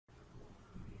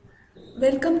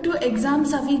Welcome to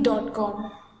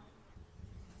examsavi.com.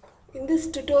 In this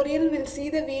tutorial, we'll see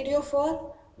the video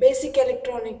for basic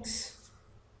electronics.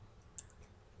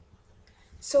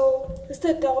 So, this is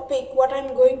the topic what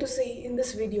I'm going to see in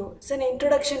this video. It's an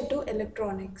introduction to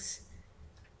electronics.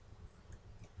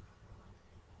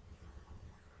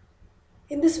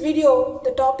 In this video,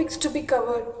 the topics to be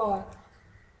covered are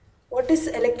what is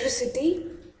electricity,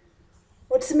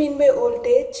 what's mean by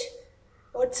voltage,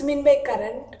 what's mean by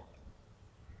current,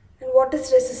 and what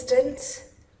is resistance,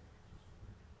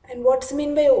 and what's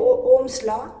mean by Ohm's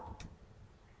law,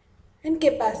 and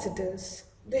capacitors.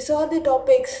 These are the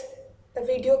topics the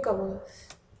video covers.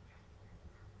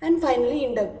 And finally,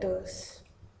 inductors.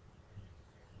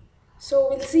 So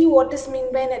we'll see what is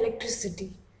meant by an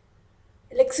electricity.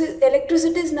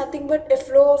 Electricity is nothing but a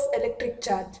flow of electric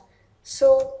charge.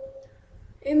 So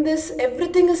in this,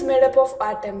 everything is made up of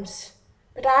atoms.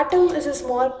 But atom is a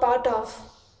small part of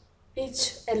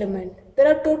each element. There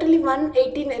are totally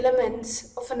 118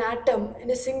 elements of an atom in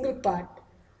a single part.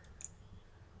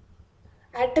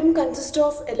 Atom consists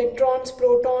of electrons,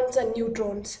 protons and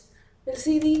neutrons. We'll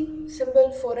see the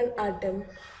symbol for an atom.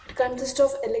 It consists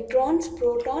of electrons,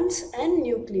 protons and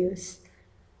nucleus.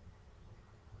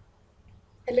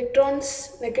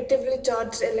 Electrons, negatively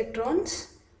charged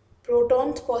electrons.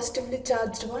 Protons, positively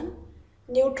charged one.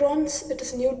 Neutrons, it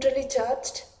is neutrally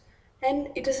charged. And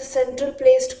it is a central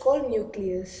place called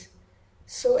nucleus.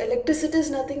 So electricity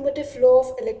is nothing but a flow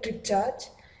of electric charge.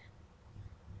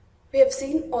 We have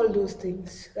seen all those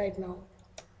things right now.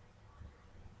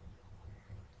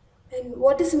 And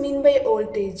what is mean by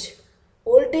voltage?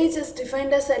 Voltage is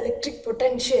defined as electric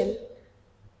potential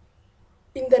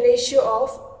in the ratio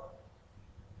of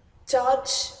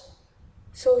charge,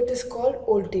 so it is called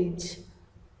voltage.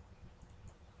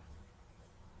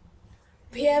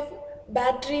 We have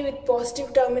battery with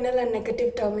positive terminal and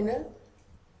negative terminal.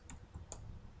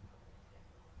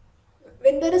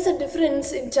 When there is a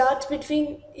difference in charge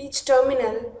between each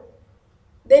terminal,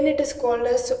 then it is called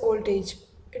as voltage.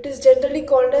 It is generally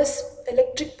called as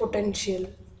electric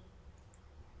potential.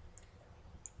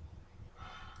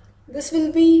 This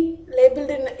will be labeled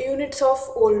in units of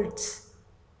volts.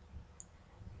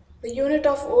 The unit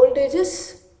of voltage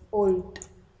is volt.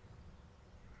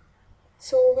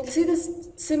 So we'll see this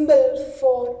symbol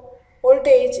for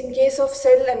voltage in case of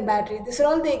cell and battery. These are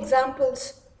all the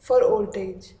examples for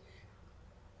voltage.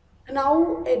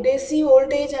 Now a DC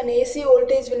voltage and AC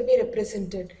voltage will be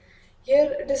represented.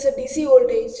 Here it is a DC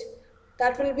voltage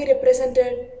that will be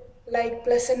represented like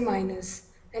plus and minus.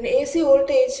 And AC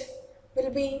voltage will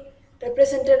be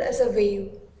represented as a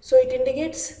wave. So it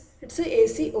indicates it's a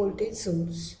AC voltage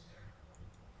source.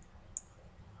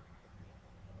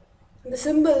 The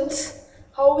symbols,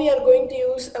 how we are going to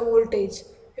use a voltage.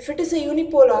 If it is a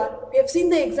unipolar, we have seen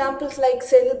the examples like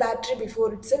cell, battery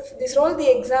before itself. These are all the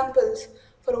examples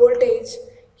for voltage.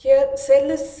 Here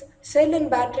cell and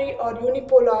battery are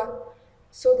unipolar.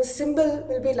 So the symbol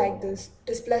will be like this.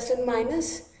 It is plus and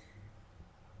minus.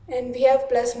 And we have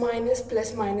plus minus,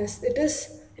 plus minus. It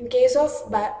is in case of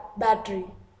battery.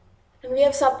 And we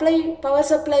have power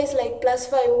supplies like plus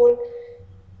 5 volt,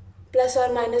 plus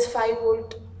or minus 5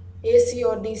 volt, AC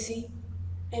or DC.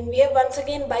 And we have once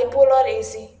again bipolar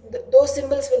AC. Those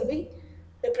symbols will be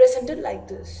represented like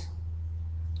this.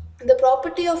 The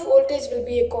property of voltage will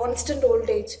be a constant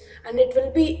voltage and it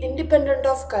will be independent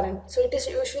of current. So it is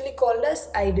usually called as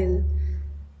ideal.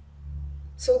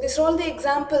 So these are all the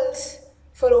examples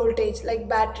for voltage like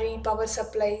battery, power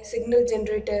supply, signal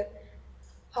generator,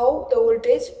 how the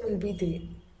voltage will be there.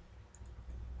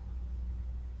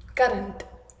 Current.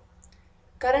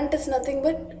 Current is nothing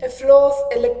but a flow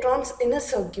of electrons in a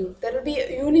circuit. There will be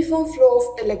a uniform flow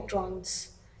of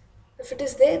electrons. If it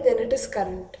is there, then it is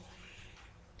current.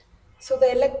 So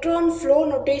the electron flow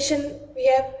notation, we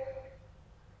have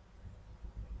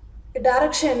a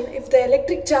direction if the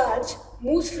electric charge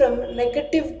moves from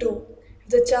negative to, if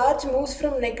the charge moves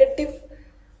from negative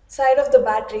side of the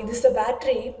battery, this is the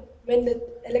battery, when the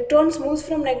electrons moves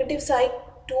from negative side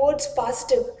towards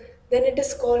positive, then it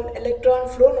is called electron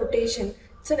flow notation.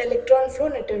 It's an electron flow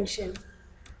notation.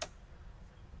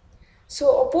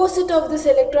 So opposite of this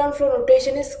electron flow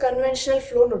notation is conventional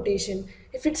flow notation.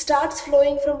 If it starts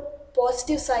flowing from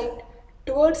positive side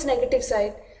towards negative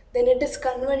side, then it is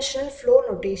conventional flow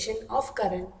notation of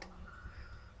current.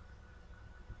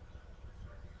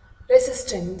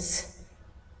 Resistance.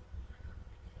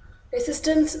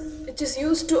 Resistance which is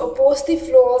used to oppose the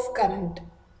flow of current.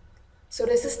 So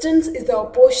resistance is the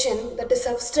opposition, that is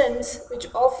substance which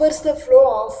offers the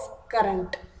flow of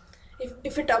current.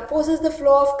 If it opposes the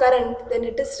flow of current, then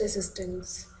it is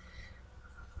resistance.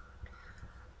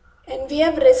 And we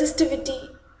have resistivity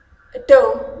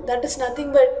term, that is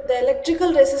nothing but the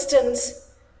electrical resistance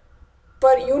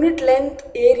per unit length,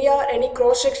 area, any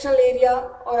cross-sectional area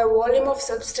or a volume of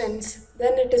substance,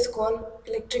 then it is called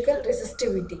electrical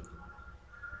resistivity.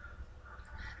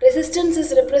 Resistance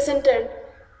is represented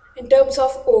in terms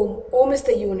of ohm. Ohm is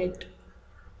the unit.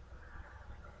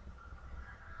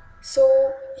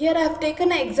 So here I have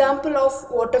taken an example of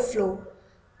water flow.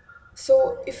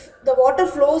 So if the water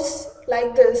flows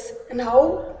like this, and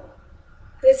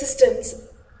resistance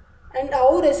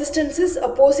how resistance is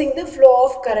opposing the flow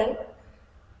of current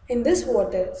in this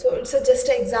water. So it's just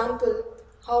an example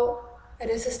how a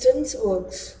resistance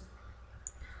works.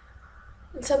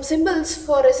 And some symbols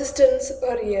for resistance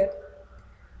are here.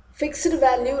 Fixed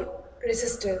value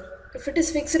resistor. If it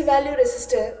is fixed value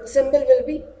resistor, the symbol will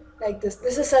be like this.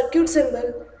 This is circuit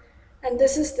symbol and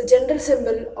this is the general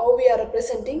symbol how we are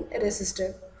representing a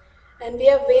resistor. And we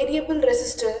have variable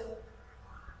resistor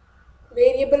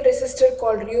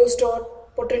called rheostat,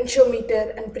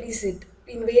 potentiometer and preset.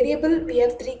 In variable we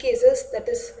have three cases, that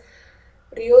is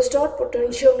rheostat,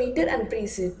 potentiometer and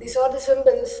preset. These are the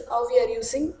symbols how we are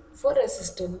using for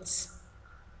resistance.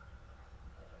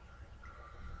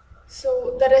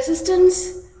 So the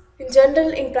resistance in general,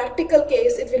 in practical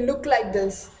case, it will look like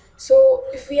this. So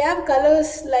if we have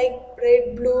colors like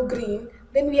red, blue, green,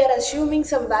 then we are assuming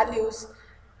some values.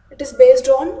 It is based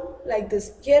on like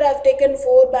this. Here I have taken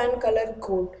 4-band color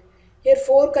code. Here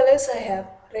 4 colors I have: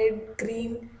 red,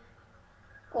 green,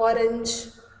 orange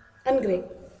and grey.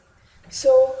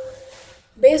 So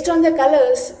based on the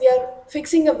colors, we are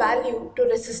fixing a value to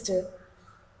resistor.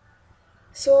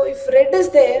 So if red is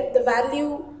there, the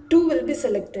value 2 will be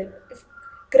selected. If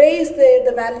grey is there,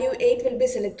 the value 8 will be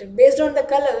selected. Based on the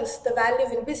colors, the value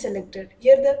will be selected.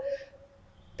 Here the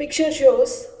picture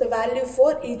shows the value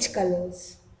for each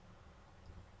colors.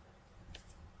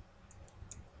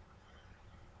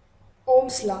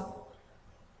 Ohm's law.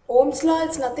 Ohm's law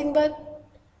is nothing but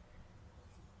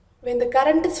when the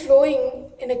current is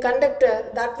flowing in a conductor,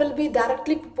 that will be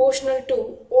directly proportional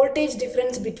to voltage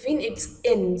difference between its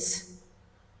ends.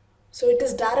 So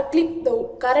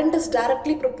the current is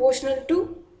directly proportional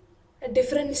to a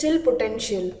differential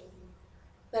potential.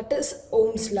 That is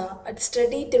Ohm's law at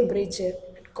steady temperature.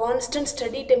 At constant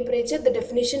steady temperature, the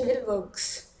definition will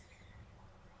works.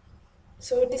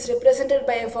 So it is represented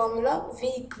by a formula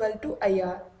V equal to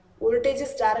IR. Voltage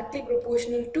is directly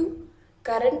proportional to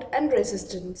current and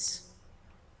resistance.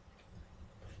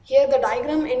 Here the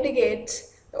diagram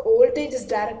indicates the voltage is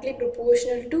directly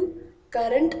proportional to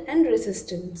current and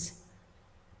resistance.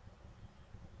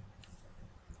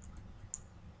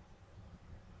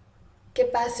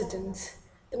 Capacitance.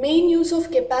 The main use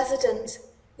of capacitance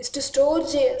is to store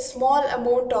a small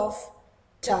amount of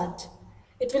charge.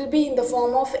 It will be in the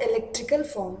form of electrical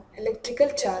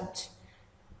charge.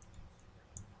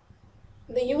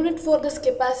 The unit for this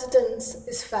capacitance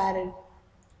is farad.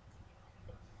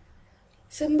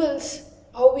 Symbols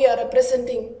how we are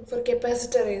representing for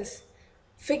capacitor is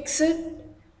fixed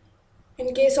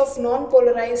in case of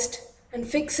non-polarized and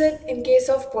fixed in case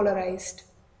of polarized.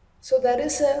 So there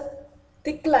is a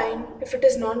thick line if it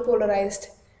is non-polarized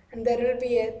and there will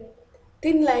be a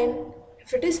thin line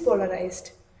if it is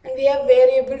polarized. And we have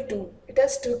variable too. It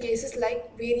has two cases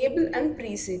like variable and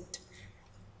preset.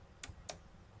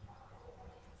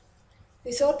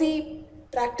 These are the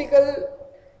practical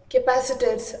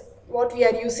capacitors what we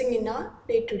are using in our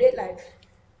day-to-day life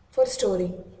for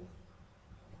storing.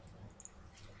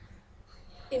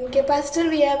 In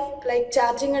capacitor we have like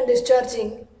charging and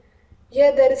discharging.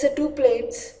 Here there is a two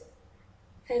plates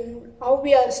and how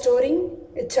we are storing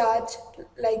a charge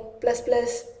like plus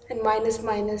plus and minus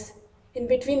minus. In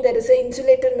between there is a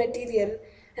insulator material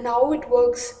and how it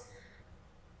works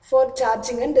for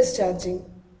charging and discharging.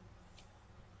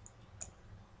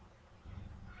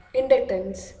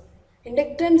 Inductance.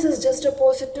 Inductance is just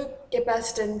opposite to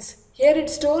capacitance. Here it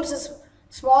stores a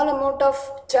small amount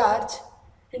of charge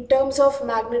in terms of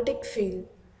magnetic field.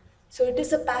 So it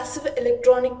is a passive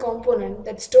electronic component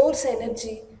that stores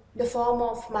energy in the form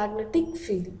of magnetic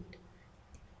field.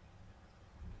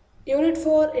 Unit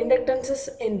for inductance is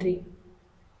Henry.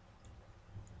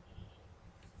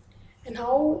 And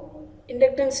how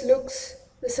inductance looks,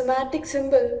 the schematic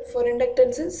symbol for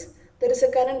inductance is there is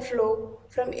a current flow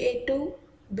from A to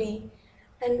B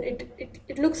and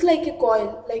it looks like a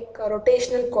coil, like a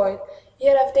rotational coil.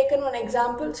 Here I have taken one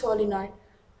example, solenoid.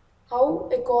 How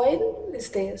a coil is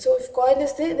there. So if coil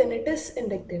is there, then it is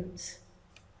inductance.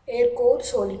 Air core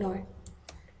solenoid.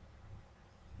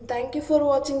 Thank you for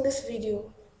watching this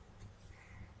video.